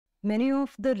Many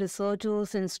of the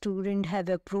researchers and students have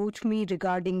approached me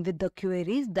regarding with the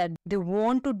queries that they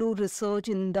want to do research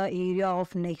in the area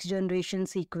of next generation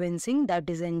sequencing, that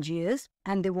is NGS,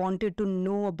 and they wanted to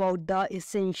know about the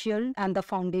essential and the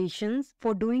foundations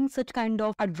for doing such kind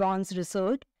of advanced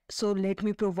research. So let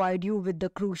me provide you with the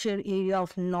crucial area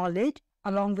of knowledge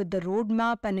along with the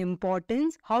roadmap and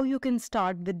importance, how you can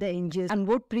start with the NGS and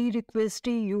what prerequisites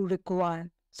you require.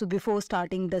 So before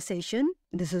starting the session,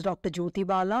 this is Dr. Jyoti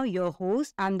Bala, your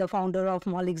host and the founder of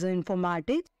Molelixir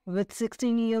Informatics with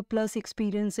 16-year plus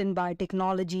experience in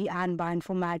biotechnology and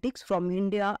bioinformatics from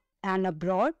India and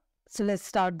abroad. So let's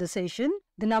start the session.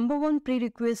 The number one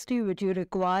prerequisite which you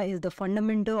require is the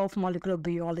fundamental of molecular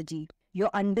biology. Your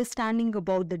understanding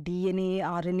about the DNA,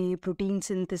 RNA, protein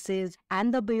synthesis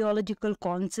and the biological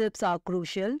concepts are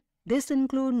crucial. This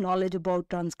includes knowledge about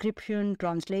transcription,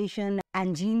 translation,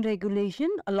 and gene regulation,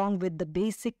 along with the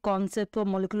basic concept of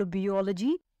molecular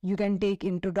biology. You can take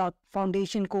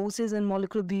foundation courses in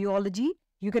molecular biology.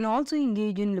 You can also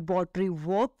engage in laboratory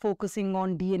work focusing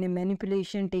on DNA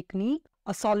manipulation technique.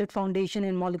 A solid foundation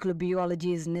in molecular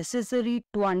biology is necessary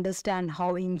to understand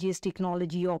how NGS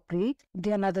technology operates.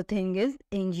 The another thing is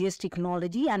NGS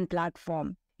technology and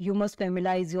platform. You must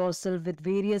familiarize yourself with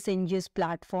various NGS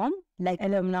platforms like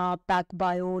Illumina,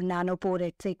 PacBio, Nanopore,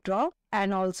 etc.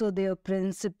 and also their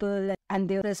principle and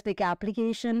their specific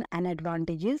application and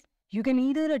advantages. You can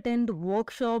either attend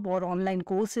workshop or online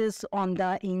courses on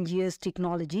the NGS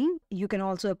technology. You can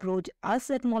also approach us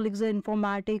at Molelixir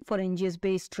Informatics for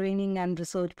NGS-based training and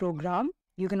research program.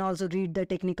 You can also read the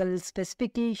technical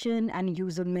specification and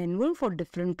user manual for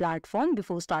different platforms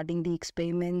before starting the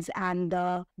experiments and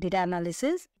the data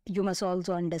analysis. You must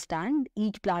also understand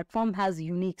each platform has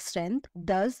unique strength.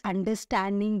 Thus,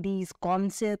 understanding these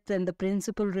concepts and the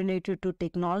principle related to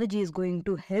technology is going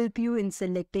to help you in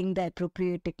selecting the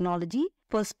appropriate technology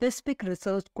for specific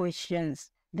research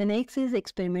questions. The next is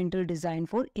experimental design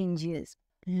for NGS.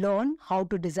 Learn how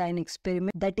to design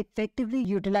experiments that effectively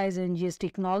utilize NGS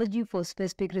technology for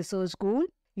specific research goals.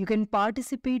 You can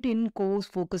participate in course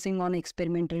focusing on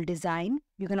experimental design.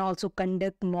 You can also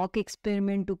conduct mock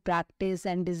experiment to practice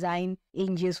and design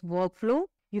NGS workflow.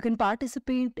 You can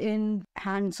participate in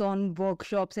hands-on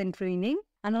workshops and training.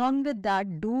 And along with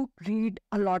that, do read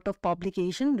a lot of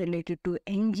publication related to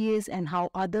NGS and how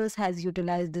others has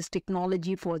utilized this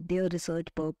technology for their research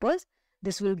purpose.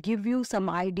 This will give you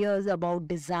some ideas about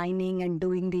designing and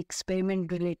doing the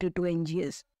experiment related to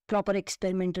NGS. Proper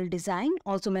experimental design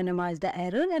also minimize the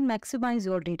error and maximize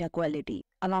your data quality.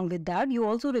 Along with that, you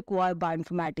also require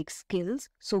bioinformatics skills.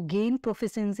 So gain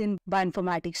proficiency in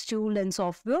bioinformatics tool and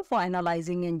software for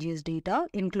analyzing NGS data,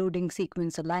 including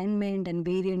sequence alignment and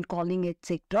variant calling,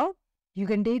 etc. You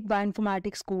can take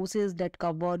bioinformatics courses that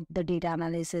cover the data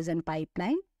analysis and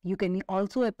pipeline. You can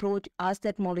also approach us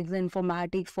at Molelixir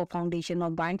Informatics for foundation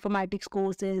of bioinformatics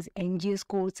courses, NGS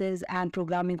courses, and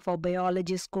programming for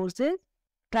biologist courses.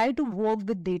 Try to work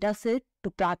with dataset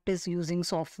to practice using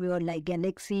software like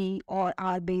Galaxy or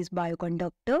R-based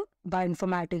bioconductor.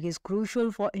 Bioinformatics is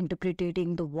crucial for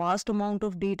interpreting the vast amount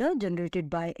of data generated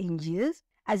by NGS.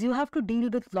 As you have to deal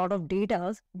with a lot of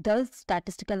data, thus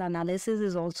statistical analysis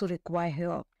is also required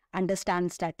here.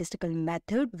 Understand statistical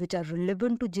methods which are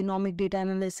relevant to genomic data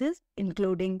analysis,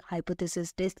 including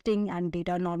hypothesis testing and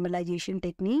data normalization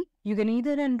technique. You can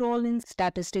either enroll in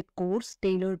statistic course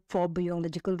tailored for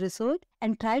biological research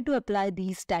and try to apply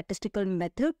these statistical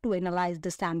methods to analyze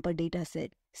the sample data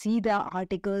set. See the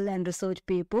article and research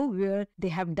paper where they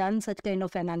have done such kind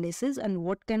of analysis and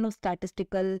what kind of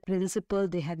statistical principle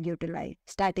they have utilized.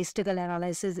 Statistical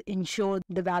analysis ensure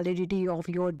the validity of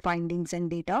your findings and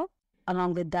data.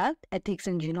 Along with that, ethics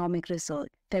in genomic research.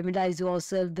 Familiarize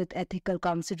yourself with ethical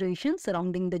considerations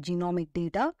surrounding the genomic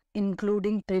data,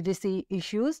 including privacy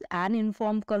issues and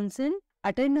informed consent.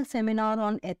 Attend a seminar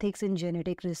on ethics in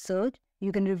genetic research.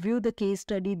 You can review the case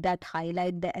study that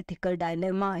highlight the ethical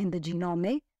dilemma in the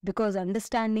genomic, because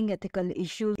understanding ethical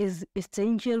issues is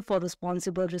essential for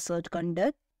responsible research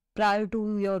conduct. Prior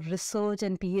to your research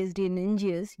and PhD in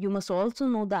NGS, you must also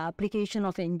know the application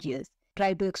of NGS.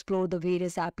 Try to explore the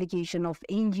various applications of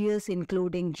NGS,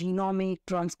 including genomic,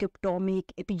 transcriptomic,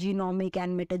 epigenomic,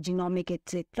 and metagenomic,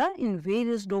 etc. in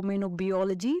various domains of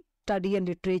biology. Study and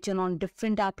literature on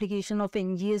different applications of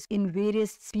NGS in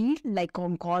various fields like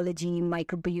oncology,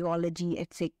 microbiology,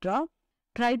 etc.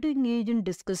 Try to engage in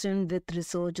discussion with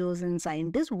researchers and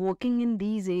scientists working in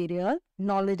these areas.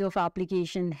 Knowledge of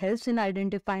application helps in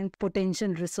identifying potential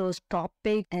research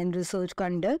topics and research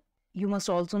conduct. You must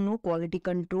also know quality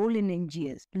control in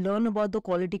NGS. Learn about the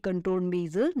quality control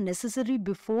measures necessary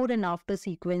before and after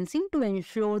sequencing to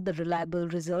ensure the reliable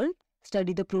result.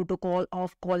 Study the protocol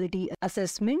of quality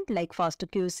assessment like faster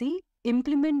QC.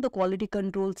 Implement the quality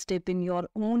control step in your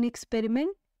own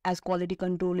experiment, as quality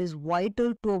control is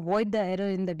vital to avoid the error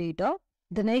in the data.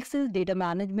 The next is data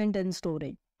management and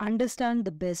storage. Understand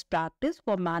the best practice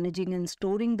for managing and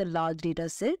storing the large data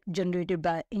set generated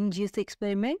by NGS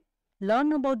experiment.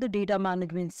 Learn about the data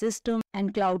management system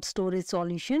and cloud storage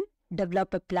solution.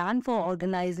 Develop a plan for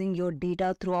organizing your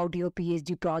data throughout your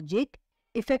PhD project.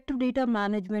 Effective data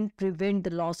management prevent the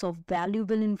loss of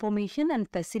valuable information and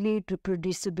facilitate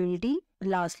reproducibility.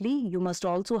 Lastly, you must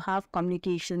also have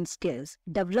communication skills.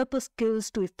 Develop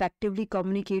skills to effectively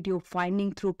communicate your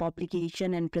finding through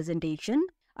publication and presentation.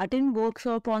 Attend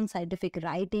workshop on scientific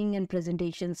writing and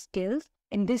presentation skills.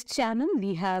 In this channel,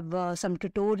 we have some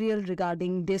tutorial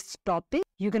regarding this topic.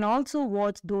 You can also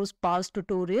watch those past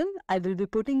tutorial. I will be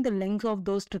putting the links of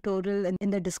those tutorial in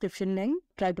the description link.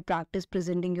 Try to practice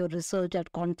presenting your research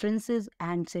at conferences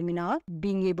and seminars.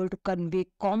 Being able to convey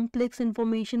complex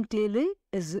information clearly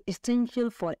is essential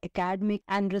for academic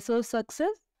and research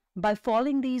success. By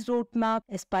following these roadmaps,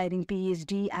 aspiring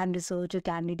PhD and researcher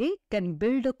candidate can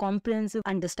build a comprehensive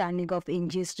understanding of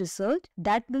NGS research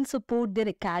that will support their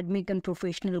academic and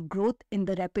professional growth in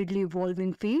the rapidly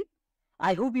evolving field.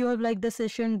 I hope you have liked the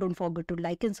session. Don't forget to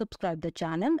like and subscribe the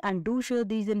channel, and do share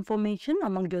these information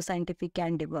among your scientific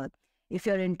endeavors. If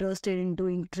you are interested in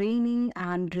doing training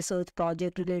and research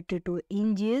project related to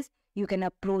NGS, you can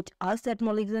approach us at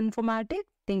Molelixir Informatics.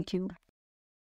 Thank you.